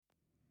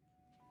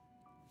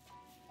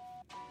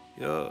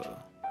Yeah.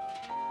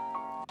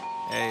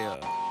 Hey,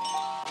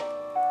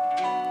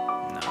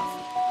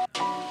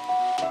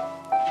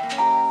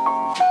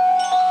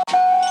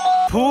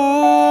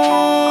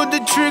 pull the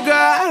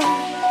trigger.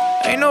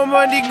 Ain't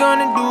nobody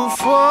gonna do it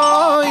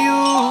for you.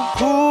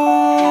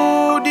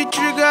 Pull the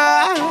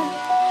trigger.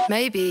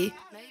 Maybe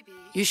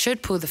you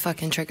should pull the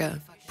fucking trigger.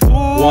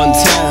 Pull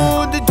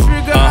the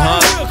trigger.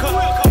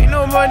 Ain't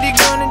nobody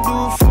gonna do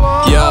it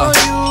for you.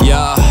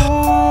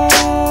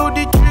 Pull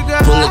the trigger.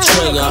 Pull the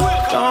trigger.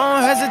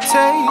 Don't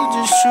hesitate,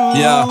 just shoot.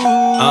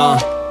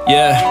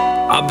 Yeah.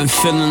 I've been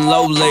feeling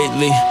low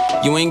lately.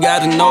 You ain't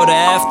gotta know the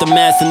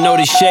aftermath to know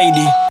the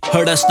shady.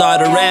 Heard I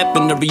started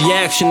rapping, the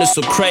reaction is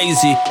so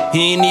crazy.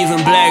 He ain't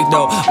even black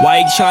though,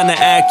 why he tryna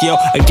act, yo?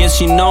 I guess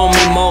you know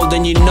me more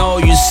than you know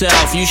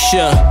yourself. You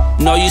should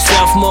know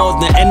yourself more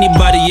than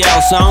anybody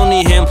else. I don't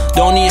need him,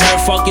 don't need her,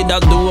 fuck it,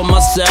 I'll do it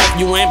myself.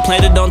 You ain't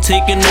planted on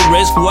taking the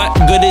risk, what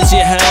good is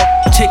your help?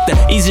 Take the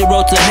easy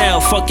road to hell,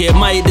 fuck it,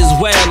 might as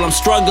well. I'm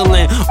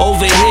struggling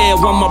over here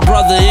while my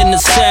brother in the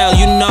cell,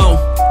 you know.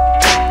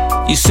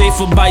 You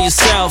safer by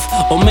yourself,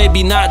 or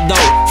maybe not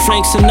though.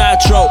 Frank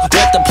Sinatra,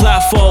 let the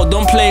plot fall,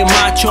 don't play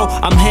macho.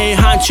 I'm hey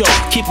honcho,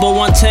 keep a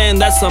 110,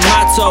 that's a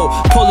motto.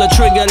 Pull the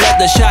trigger, let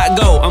the shot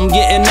go. I'm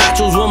getting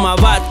nachos with my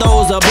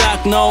vatos. A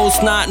black nose,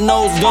 snot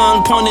nose,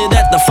 gun pointed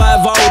at the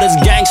 5-0, that's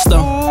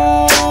gangsta.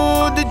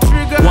 Pull the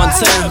trigger.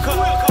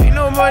 110, ain't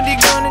nobody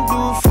gonna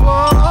do it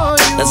for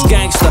you. that's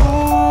gangsta.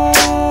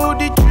 Pull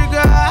the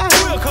trigger.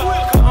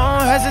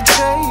 Don't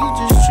hesitate,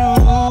 just shoot.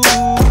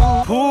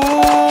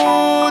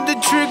 Pull the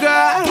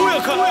trigger.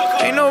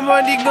 Ain't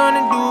nobody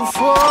gonna do it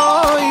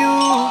for you.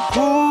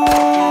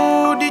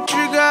 Pull the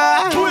trigger.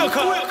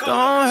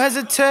 Don't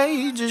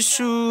hesitate, just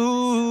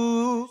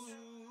shoot.